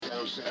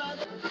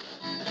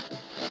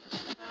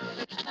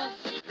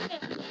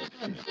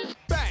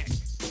Bang!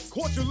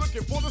 Caught you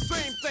looking for the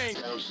same thing.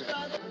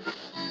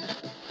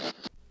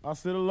 I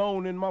sit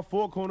alone in my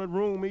four-cornered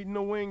room eating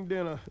a wing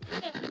dinner.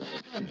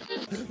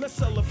 Let's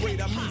celebrate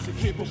our music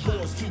here before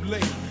it's too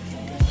late.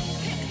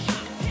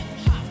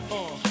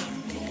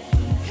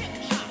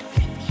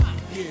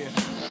 Yeah.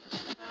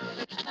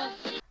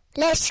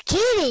 Let's get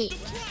it.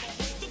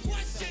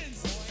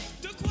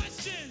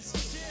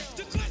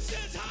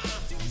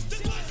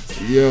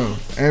 Yo,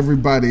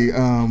 everybody,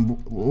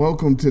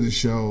 welcome to the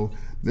show.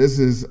 This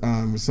is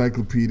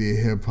Encyclopedia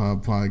Hip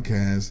Hop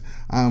Podcast.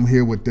 I'm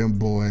here with them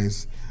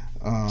boys.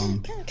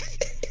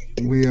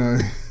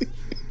 We're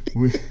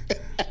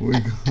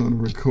gonna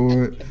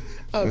record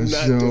a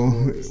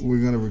show.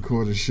 We're gonna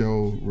record a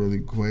show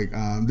really quick.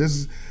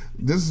 This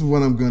is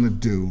what I'm gonna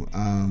do.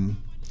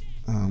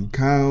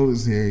 Kyle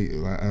is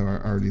here. I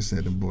already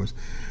said them boys.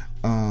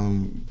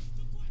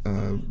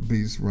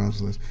 Beast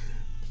Rumsless.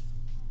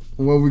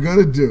 What we're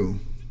gonna do?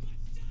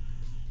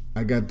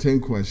 I got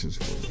 10 questions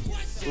for you.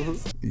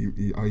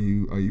 Mm-hmm. Are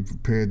you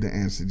prepared to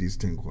answer these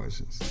 10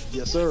 questions?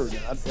 Yes, sir.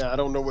 I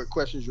don't know what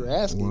questions you're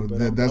asking.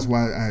 Well, that's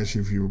why I asked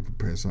you if you were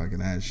prepared, so I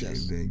can ask you.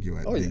 Yes. Then you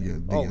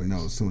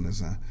know as soon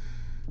as I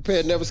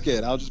prepared, never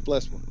scared. I'll just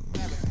bless one.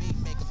 Okay.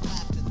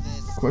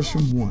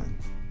 Question 1.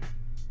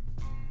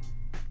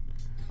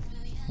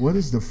 What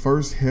is the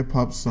first hip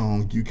hop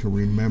song you can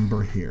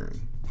remember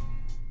hearing?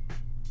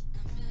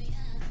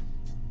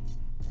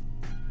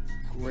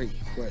 Great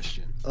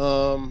question.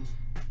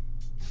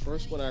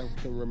 First one I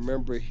can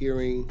remember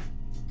hearing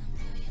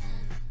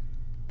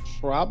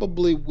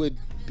probably would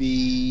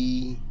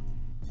be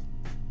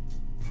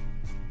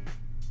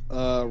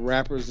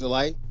Rapper's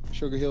Delight,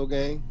 Sugar Hill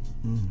Gang.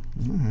 All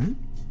right.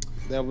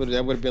 That would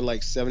have been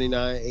like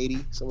 79,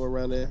 80, somewhere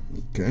around there.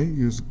 Okay,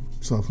 you was a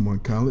sophomore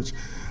in college.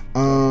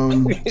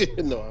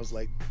 No, I was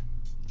like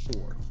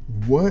 4.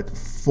 What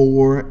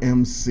 4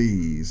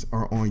 MCs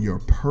are on your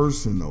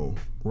personal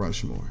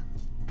Rushmore?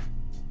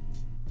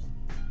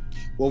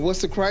 Well,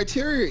 what's the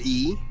criteria,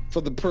 E,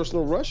 for the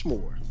personal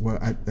Rushmore? Well,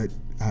 I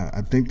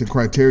think the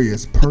criteria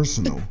is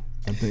personal.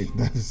 I think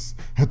that's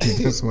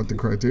what the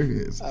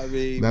criteria is. I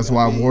mean, that's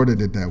why I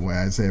worded it that way.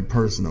 I said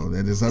personal.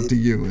 That is up to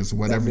you. It's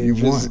whatever you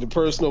want. Is it the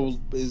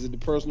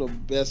personal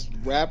best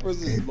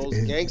rappers? Is it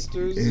most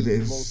gangsters? Is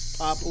it most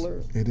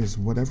popular? It is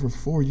whatever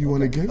 4 you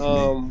want to give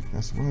me.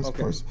 That's why it's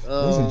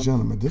personal. Ladies and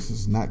gentlemen, this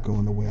is not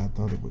going the way I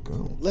thought it would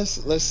go. Let's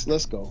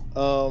go.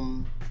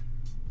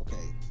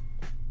 Okay.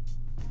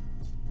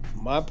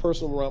 My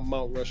personal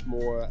Mount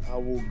Rushmore, I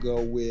will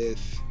go with,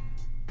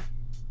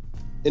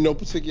 in no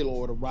particular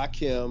order,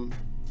 Rakim,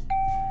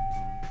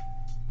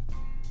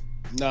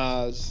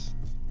 Nas,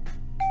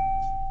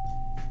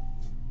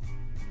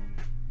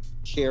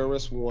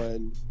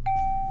 KRS-One,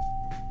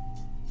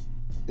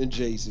 and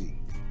Jay-Z.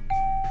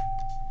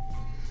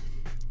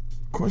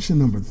 Question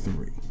number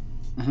 3.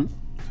 Mm-hmm.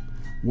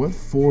 What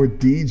 4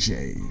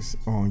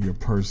 DJs are on your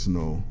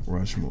personal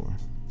Rushmore?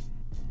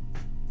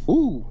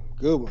 Ooh,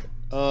 good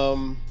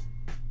one.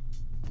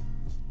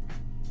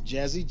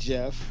 Jazzy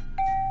Jeff.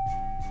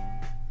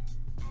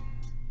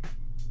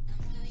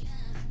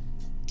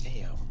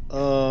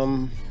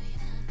 Damn.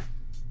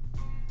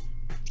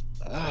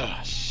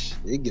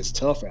 It gets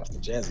tough after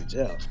Jazzy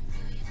Jeff.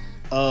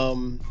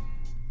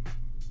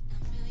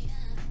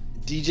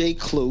 DJ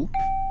Clue,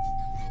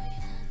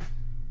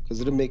 because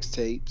of the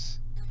mixtapes.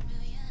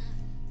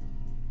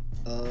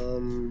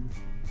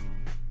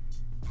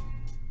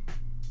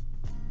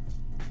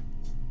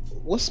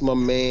 What's my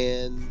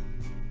man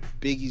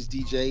Biggie's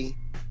DJ?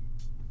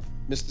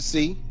 Mr.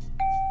 C.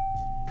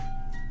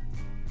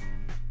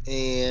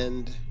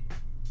 And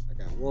I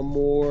got one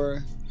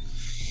more.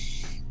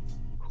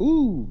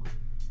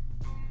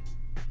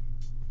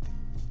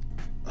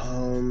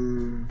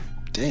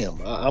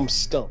 Damn, I'm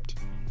stumped.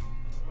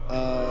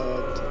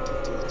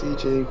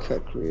 DJ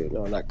Cut Creator.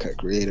 No, not Cut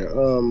Creator.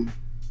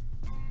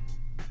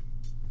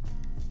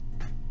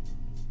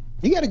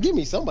 You gotta give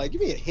me somebody.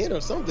 Give me a hint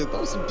or something.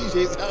 Throw some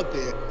DJs out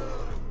there.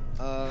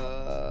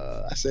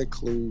 I said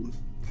Clue.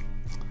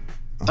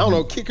 I don't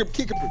know. Kid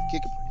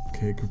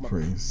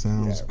Capri.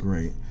 Sounds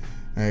great.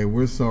 Hey,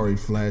 we're sorry,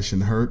 Flash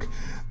and Herc.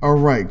 All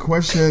right,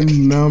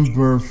 question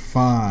number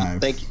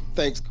 5. Thank you.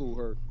 Thanks, Cool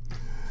Herc.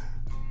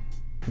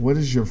 What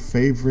is your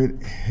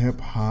favorite hip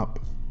hop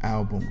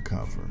album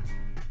cover?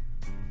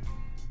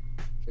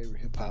 Favorite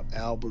hip hop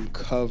album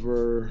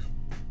cover?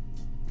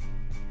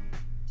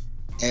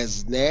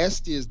 As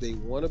nasty as they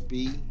want to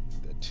be,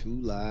 the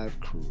 2 Live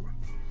Crew.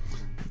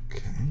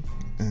 Okay.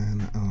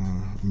 And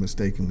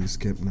mistakenly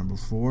skipped number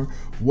 4.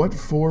 What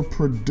 4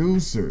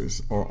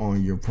 producers are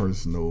on your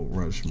personal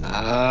Rushmore?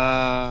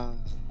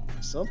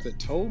 Something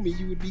told me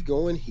you would be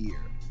going here.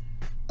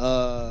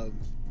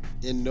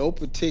 In no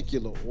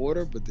particular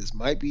order, but this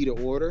might be the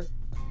order.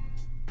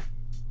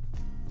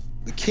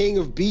 The King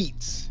of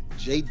Beats,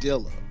 Jay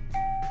Dilla.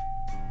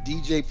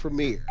 DJ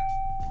Premier.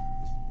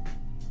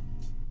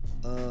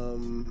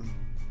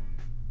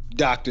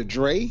 Dr.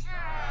 Dre.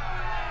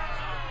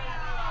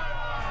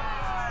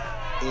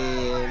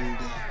 And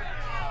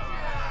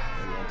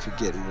I'm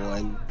forgetting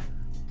one.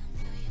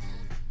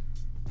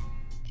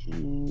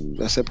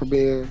 I said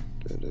Premier,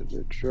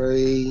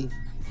 Dre,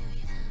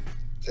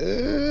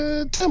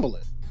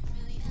 Timberland.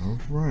 All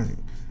right.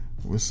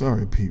 We're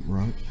sorry, Pete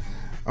Rock.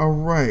 All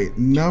right,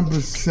 number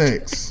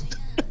 6.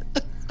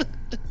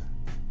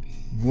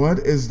 What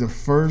is the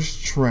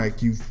first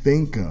track you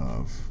think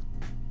of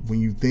when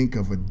you think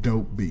of a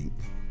dope beat?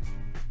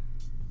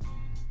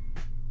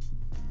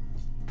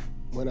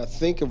 When I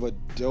think of a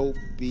dope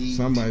beat,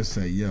 Somebody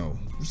say, yo,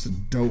 what's a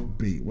dope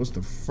beat? What's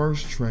the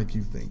first track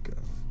you think of?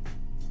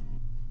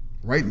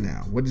 Right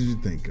now, what did you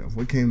think of?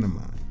 What came to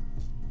mind?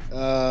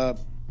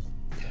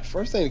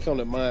 First thing that comes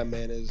to mind,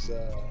 man, is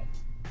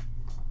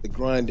the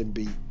grinding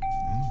beat.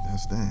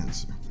 That's the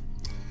answer.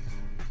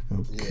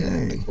 Okay.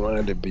 Yeah, the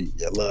grinding beat.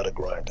 Yeah, I love the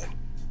grinding.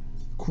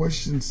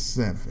 Question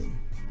 7.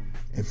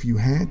 If you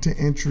had to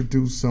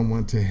introduce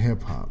someone to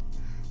hip hop,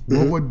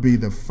 what would be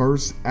the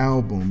first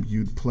album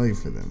you'd play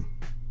for them?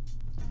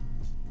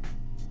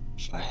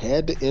 If I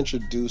had to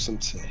introduce them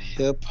to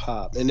hip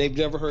hop, and they've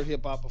never heard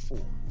hip hop before.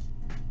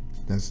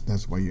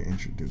 That's why you're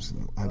introducing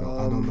them. I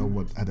don't know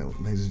what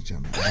ladies and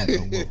gentlemen, I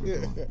don't know what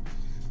we're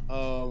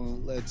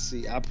doing. Let's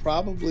see. I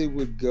probably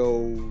would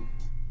go.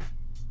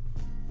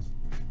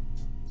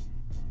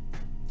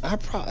 I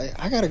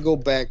gotta go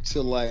back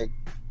to like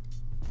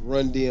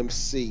Run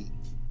DMC.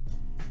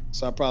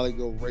 So I probably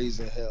go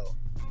Raising Hell.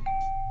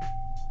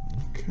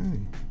 Okay.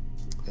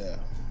 Yeah,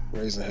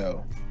 Raising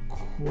Hell.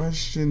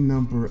 Question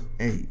number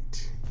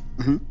 8.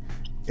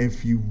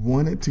 If you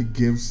wanted to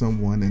give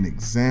someone an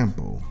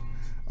example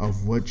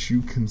of what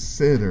you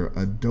consider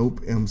a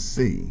dope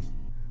MC,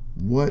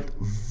 what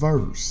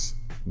verse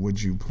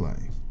would you play?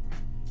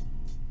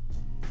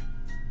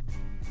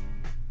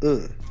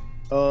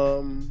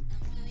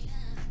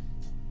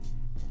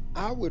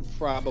 I would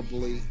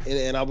probably,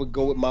 and I would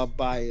go with my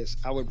bias,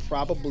 I would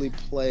probably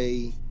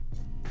play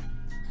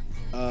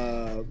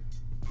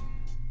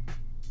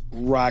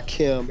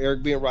Rakim,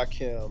 Eric B. and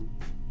Rakim.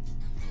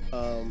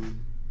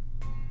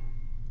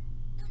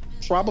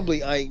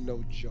 Probably I Ain't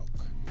No Joke.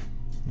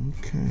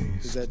 Okay.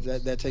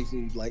 That takes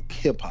me like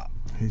hip hop.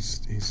 He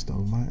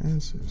stole my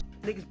answers.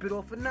 Niggas bit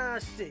off a nine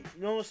shit.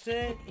 You know what I'm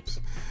saying?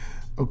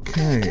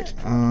 Okay.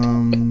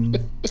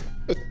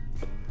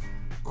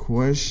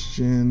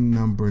 Question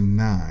number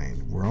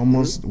 9. We're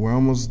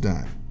almost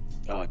done.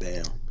 Oh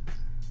damn.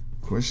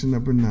 Question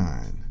number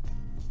 9.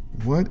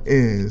 What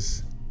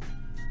is,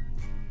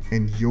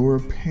 in your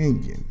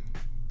opinion,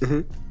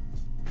 the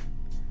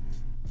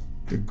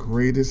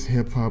greatest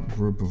hip hop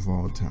group of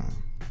all time?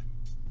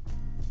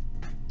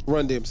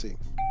 Run DMC.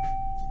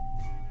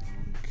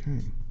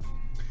 Okay.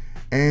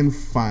 And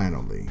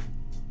finally,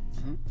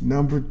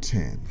 number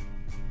 10.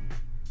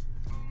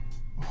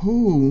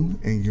 Who,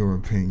 in your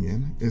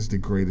opinion, is the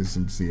greatest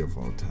MC of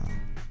all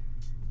time?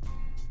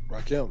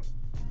 Rakim.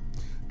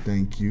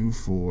 Thank you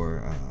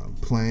for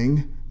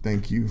playing.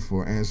 Thank you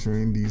for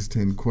answering these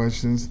 10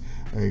 questions.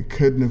 It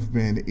couldn't have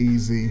been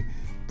easy,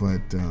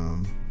 but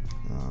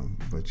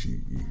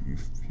you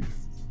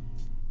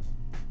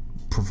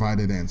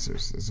provided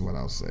answers, is what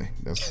I'll say.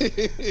 That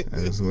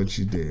is what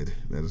you did.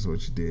 That is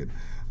what you did.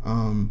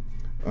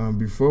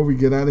 Before we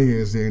get out of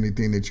here, is there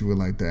anything that you would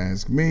like to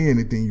ask me?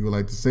 Anything you would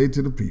like to say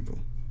to the people?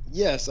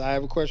 Yes, I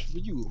have a question for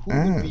you.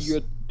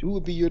 Who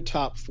would be your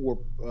top 4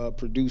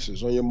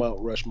 producers on your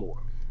Mount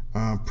Rushmore?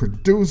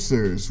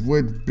 Producers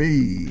would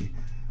be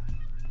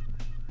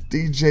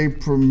DJ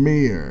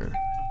Premier,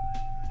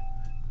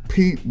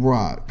 Pete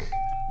Rock,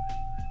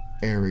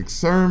 Eric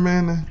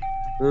Sermon,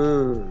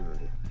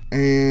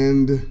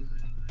 and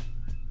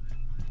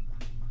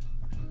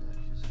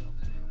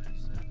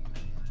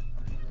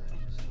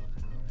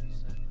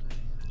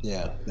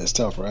yeah, that's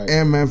tough, right?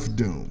 MF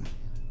Doom.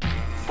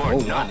 For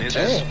none is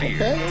as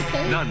feared.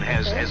 Okay. None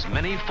has as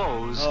many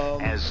foes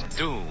as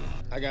Doom.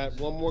 I got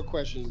one more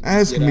question.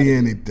 Ask me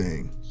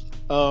anything.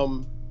 I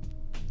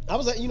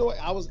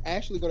was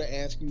actually going to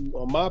ask you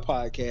on my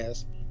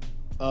podcast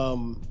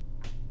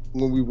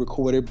when we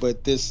recorded,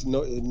 but this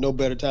no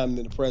better time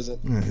than the present.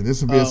 Yeah,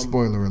 this will be a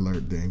spoiler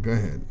alert. Then go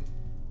ahead.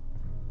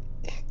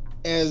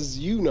 As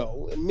you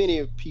know, and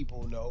many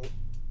people know,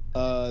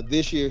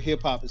 this year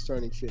hip hop is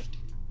turning 50.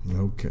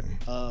 Okay.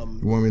 You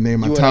want me to name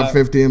my top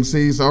 50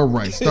 MCs? All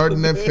right,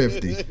 starting at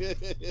 50.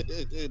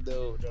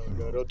 No,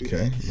 don't do that.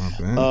 Okay, my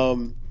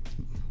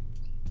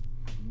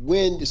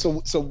bad.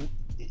 So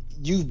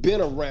you've been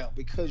around,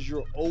 because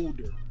you're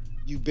older.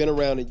 You've been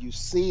around and you've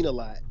seen a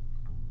lot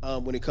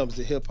when it comes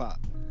to hip hop.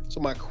 So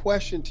my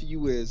question to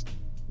you is,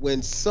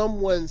 when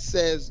someone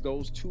says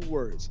those 2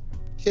 words,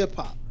 hip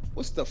hop,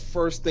 what's the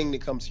first thing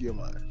that comes to your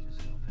mind?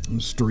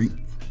 Street.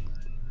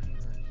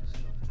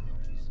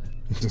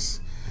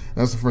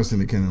 That's the first thing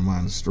that came to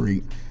mind, the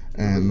street.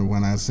 And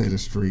when I say the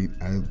street,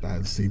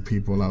 I see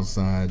people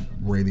outside,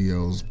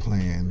 radios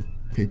playing,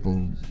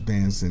 people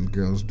dancing,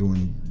 girls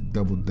doing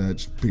double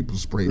dutch, people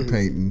spray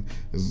painting,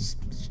 there's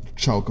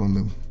chalk on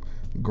the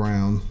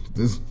ground.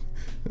 That's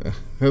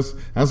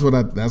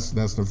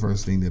the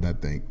first thing that I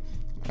think.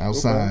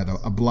 outside,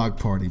 a block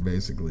party,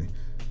 basically,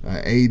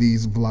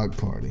 80s block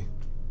party.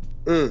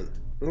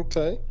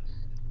 Okay.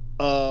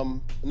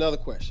 Another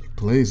question.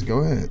 Please go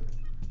ahead.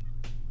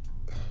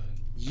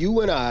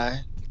 You and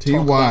I.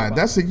 TY,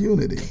 that's a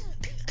unity.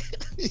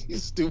 You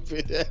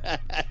stupid.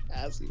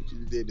 I see what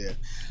you did there.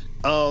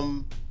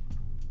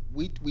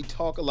 We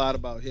talk a lot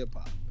about hip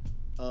hop.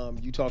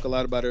 You talk a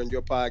lot about it on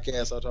your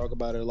podcast. I talk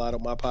about it a lot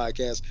on my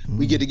podcast.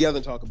 We get together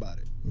and talk about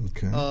it.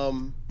 Okay.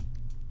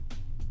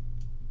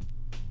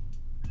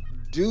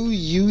 Do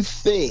you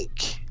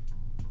think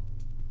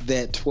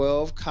that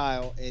 12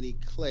 Kyle and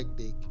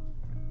Eclectic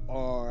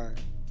are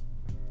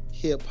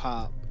hip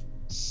hop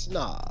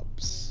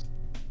snobs?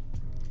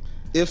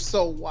 If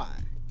so, why?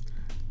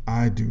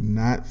 I do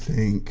not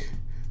think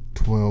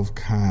 12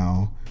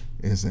 Kyle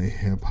is a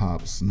hip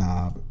hop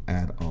snob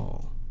at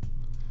all.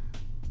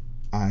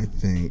 I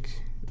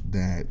think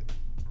that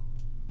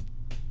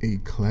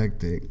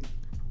Eclectic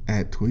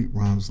at Tweet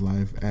Rhymes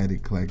Life at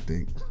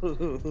Eclectic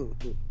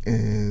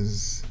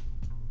is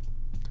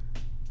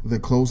the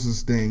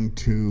closest thing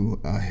to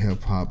a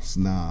hip hop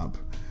snob.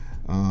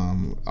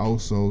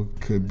 Also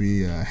could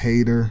be a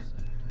hater,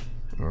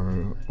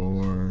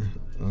 or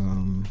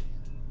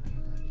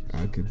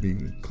I could be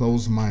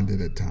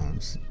closed-minded at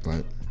times,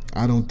 but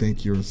I don't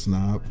think you're a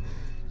snob.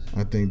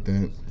 I think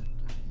that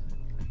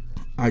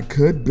I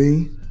could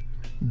be,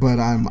 but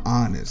I'm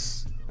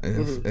honest.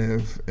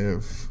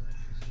 If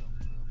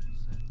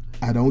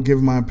I don't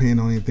give my opinion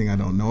on anything I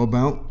don't know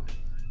about,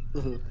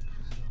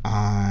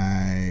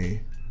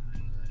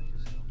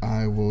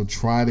 I will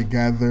try to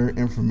gather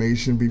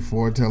information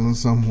before telling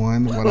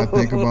someone what I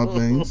think about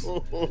things.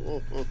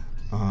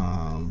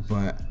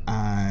 But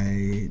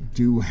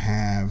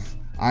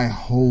I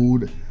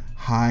hold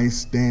high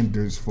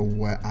standards for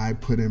what I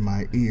put in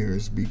my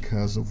ears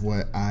because of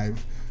what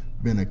I've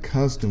been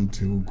accustomed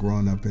to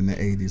growing up in the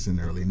 80s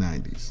and early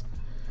 90s.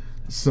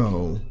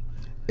 So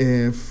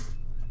if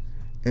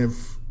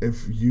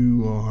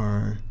you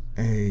are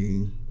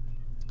a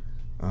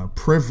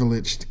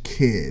privileged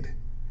kid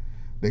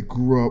that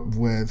grew up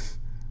with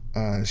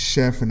a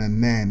chef and a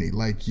nanny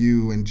like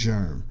you and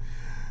Germ,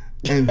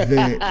 and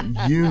then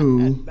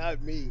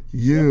not me,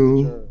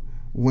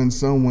 when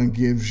someone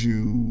gives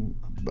you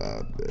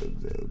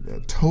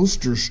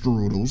toaster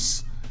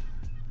strudels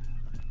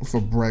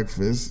for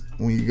breakfast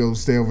when you go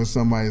stay over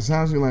somebody's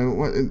house, you're like,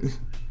 what?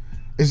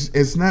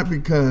 It's not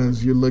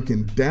because you're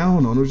looking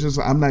down on it. It's just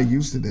I'm not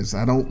used to this.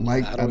 I don't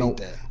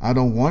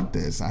want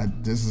this.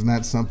 This is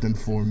not something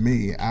for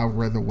me. I'd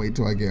rather wait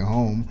till I get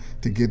home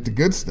to get the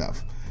good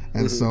stuff.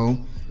 And so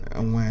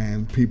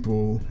when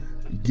people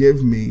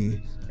give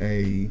me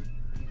a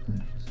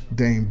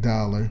Dame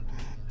Dollar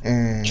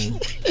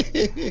and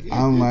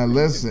I'm like,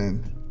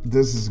 listen,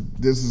 this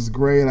is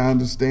great, I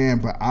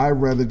understand, but I'd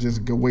rather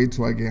just wait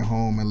till I get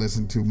home and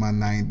listen to my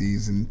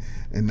 90s and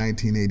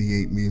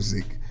 1988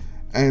 music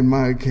and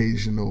my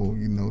occasional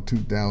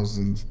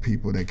 2000s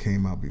people that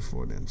came out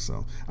before them.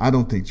 So I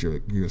don't think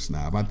you're a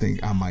snob. I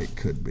think I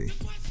could be.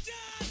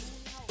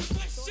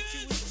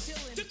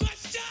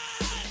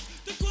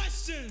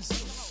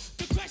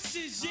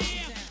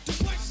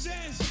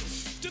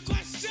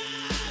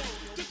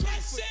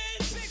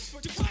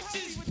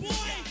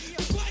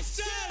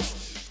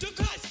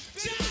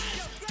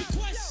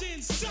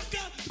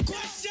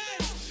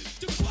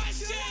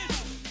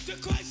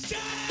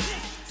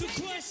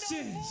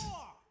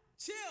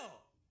 Chill.